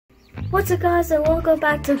What's up guys, and welcome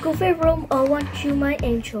back to Goofy Room. I want you my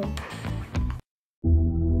angel.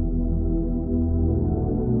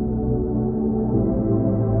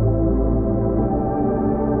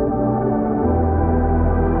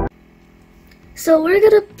 So we're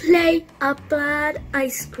gonna play a bad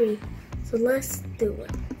ice cream. So let's do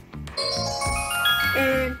it.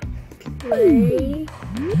 And play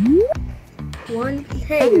one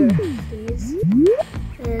player, please.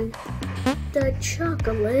 And the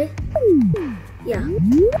chocolate. Yeah,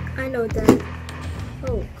 I know that.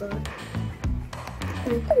 Oh god.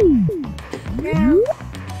 Now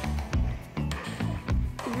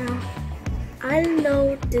I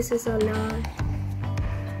know this is a lot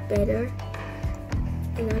better,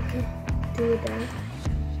 and I can do that.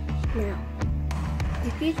 Now,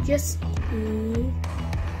 if you just eat,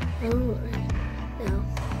 alright. Now,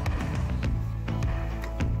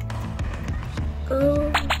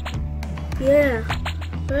 oh yeah,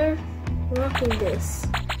 we're rocking this.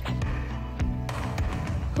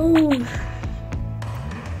 Oh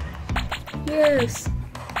yes.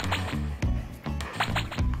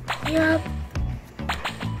 Yup.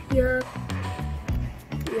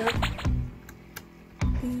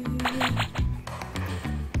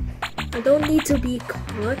 I don't need to be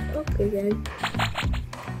caught. Okay then.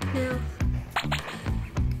 Now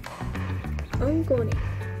I'm gonna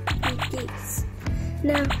eat these.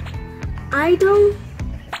 Now I don't.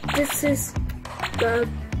 This is the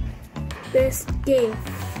best game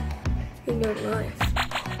in your life,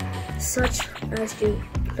 such as you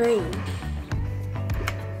playing,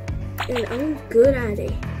 and I'm good at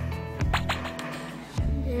it.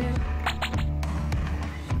 Yeah,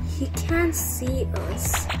 he can't see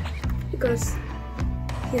us because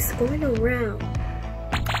he's going around.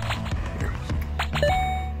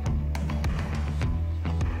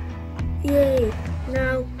 Yay!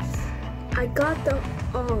 Now I got the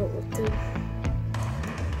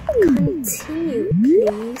continue,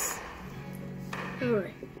 please.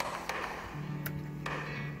 Alright.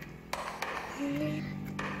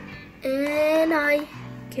 And I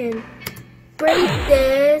can break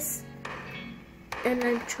this. And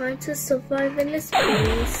I'm trying to survive in this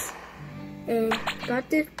place. And got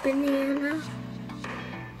this banana.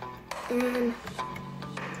 And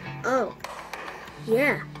oh,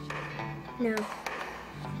 yeah. Now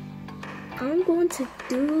I'm going to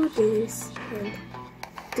do this and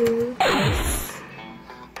do this.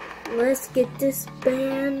 Let's get this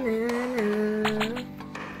banana.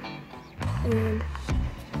 And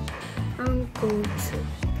I'm going to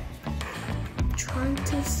try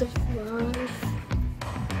to survive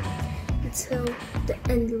until the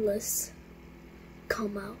endless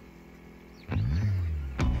come out.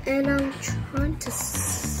 And I'm trying to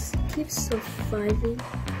keep surviving.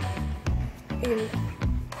 And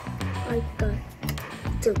I got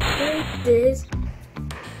to break this.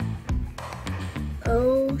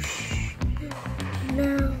 Oh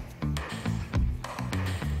now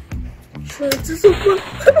try to survive.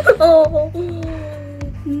 Oh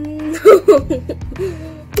no.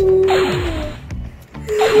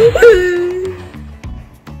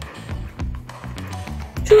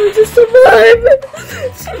 Try to survive.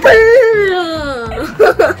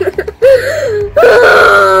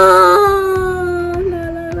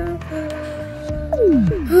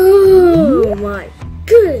 Oh my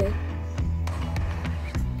goodness.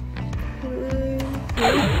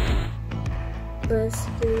 Let's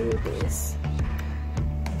do this.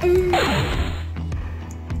 And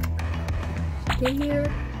here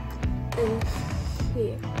and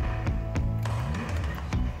here.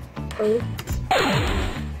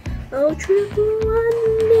 Oh, triple on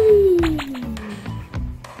me.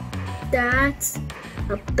 That's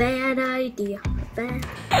a bad idea.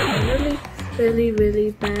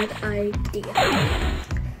 Really bad idea.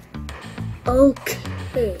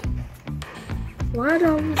 Okay. What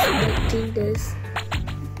I'm expecting this.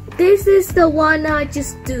 This is the one I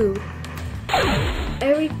just do.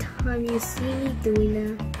 Every time you see me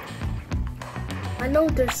doing that, I know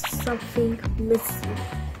there's something missing.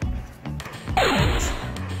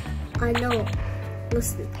 I know.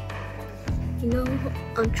 Listen. You know,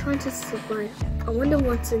 I'm trying to survive. I wonder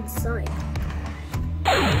what's inside.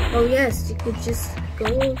 Oh yes, you could just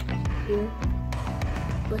go here.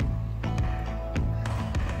 But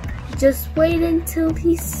just wait until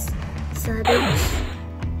he's savage.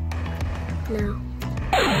 Now,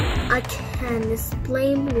 I can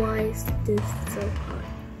explain why this is so hard.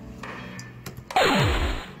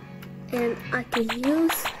 And I can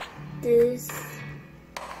use this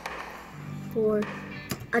for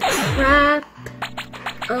a trap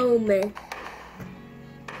omen.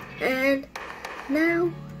 And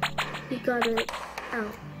now we got it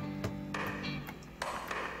out.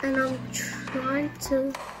 and I'm trying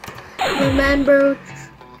to remember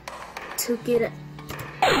to get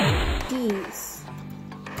these.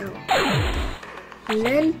 No. And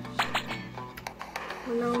then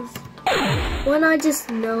when I just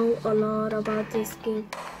know a lot about this game,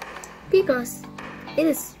 because it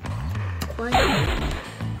is quite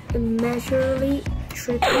immeasurably,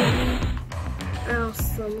 triply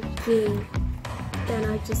awesome game that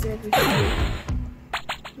I just ever seen.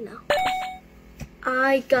 No,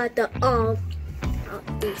 I got the all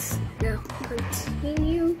of these. Now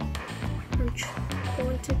continue. I'm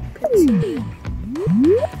going to continue.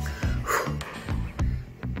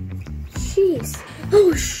 Jeez.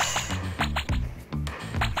 Oh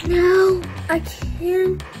now I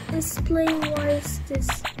can't explain why is this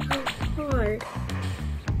so hard.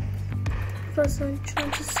 Because I'm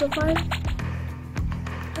trying to survive.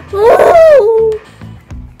 Oh!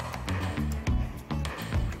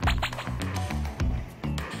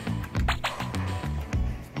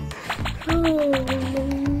 Oh.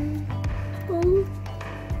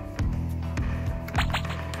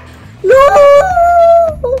 No! No.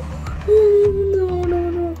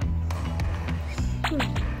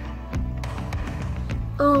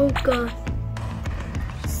 Oh god.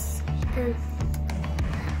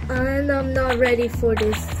 And I'm not ready for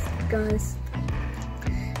this, guys.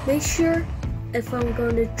 Make sure if I'm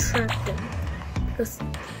going to trap them. Because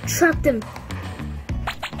trap them.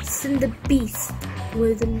 Send the beast.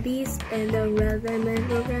 Wooden beast and the red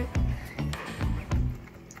man.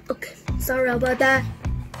 Okay, sorry about that.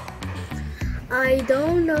 I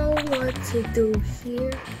don't know what to do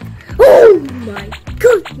here. Oh my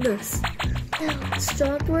goodness!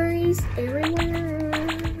 Strawberries everywhere.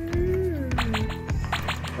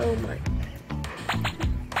 Oh my.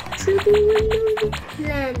 Triple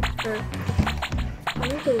land.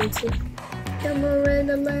 I'm going to. The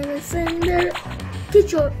Miranda man sender.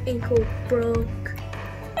 Get your ankle broke.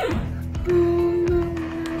 Oh no.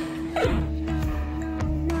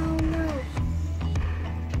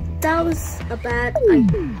 That was a bad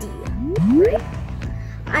idea, right?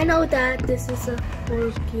 I know that this is a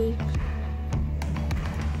horror game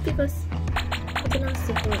because I cannot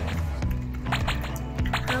survive.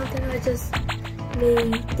 How can I just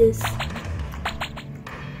make this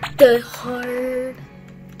the hard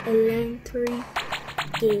elementary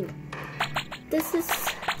game? This is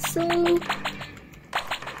so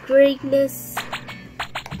greatness,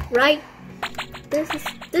 right?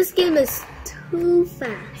 This game is too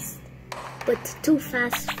fast, but too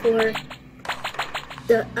fast for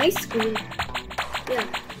the ice cream. Yeah,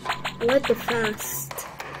 I like the fast.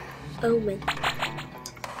 Oh man.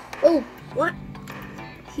 Oh, what?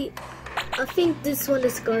 I think this one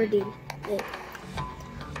is guarding it.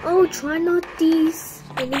 Oh, try not these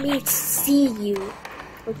enemies see you.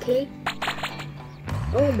 Okay.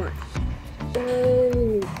 Oh my.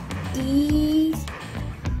 Oh, these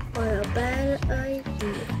are a bad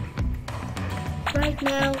idea. Right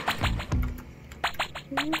now.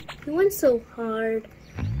 You went so hard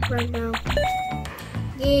right now.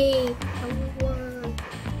 Yay! I won.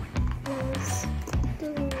 Let's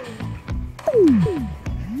do it.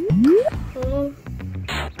 Oh.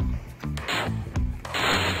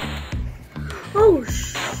 Oh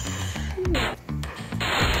shoot!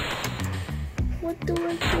 What do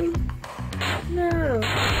I do now?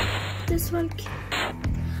 This one can't.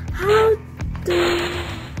 How do?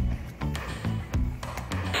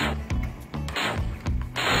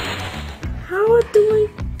 How do I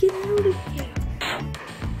get out of here?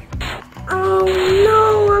 Oh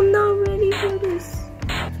no, I'm not ready for this.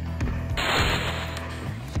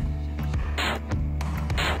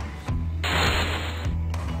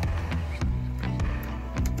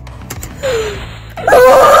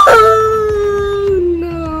 Oh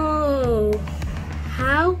no!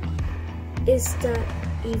 How is that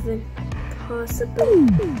even possible?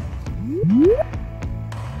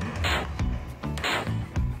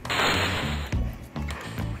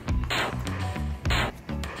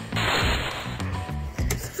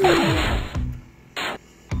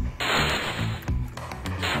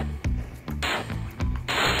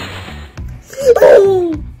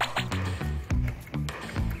 Oh!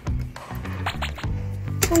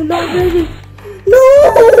 Oh, not ready.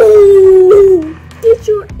 No! Get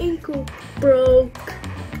your ankle broke,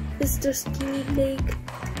 Mr. Skinny Leg.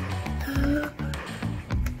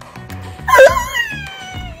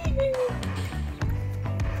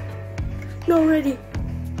 Not ready.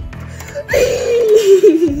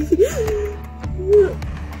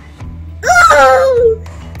 Oh!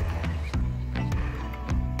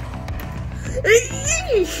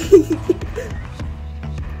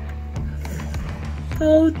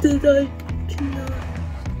 How did I cannot?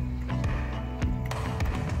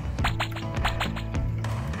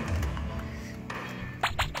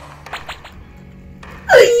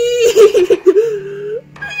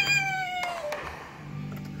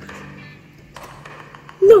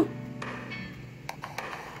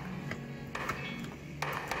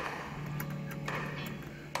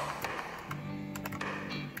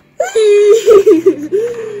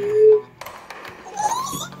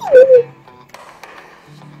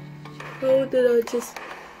 How did I just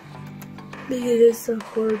make this a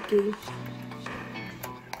hard game?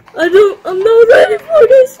 I'm not ready for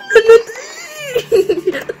this.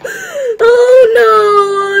 Oh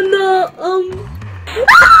no,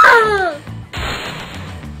 ah!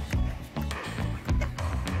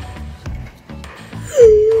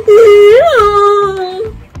 Yeah,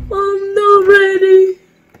 I'm not ready.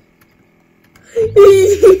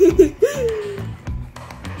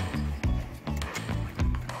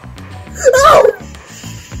 Oh!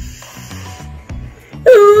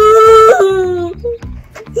 Oh!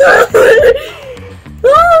 No!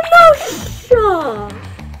 Oh no! Shut!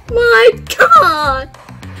 My God!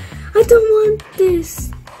 I don't want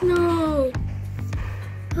this. No.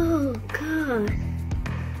 Oh God.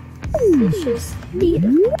 It's just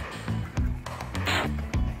needle.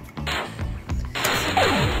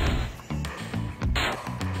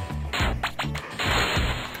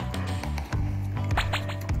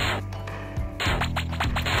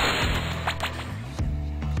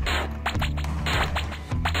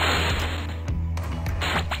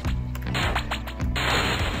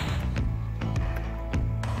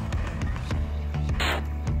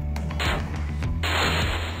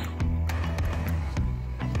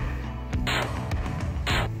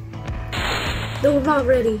 No, I'm not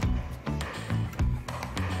ready.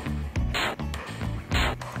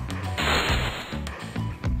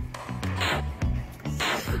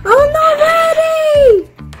 I'm not ready!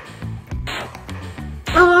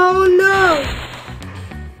 Oh no!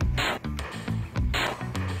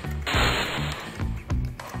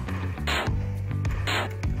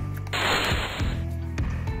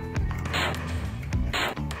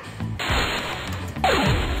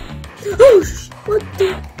 Oh, what the?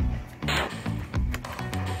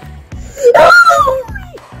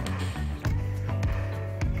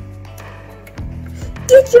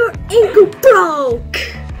 Get your ankle broke!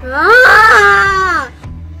 Ah!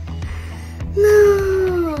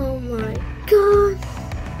 No, oh my God.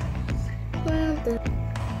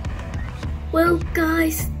 Well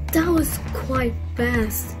guys, that was quite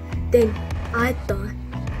fast than I thought.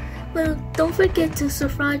 Well, don't forget to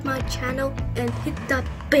subscribe my channel and hit that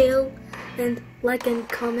bell and like and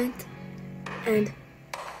comment and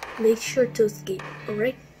make sure to skip,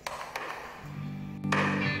 alright?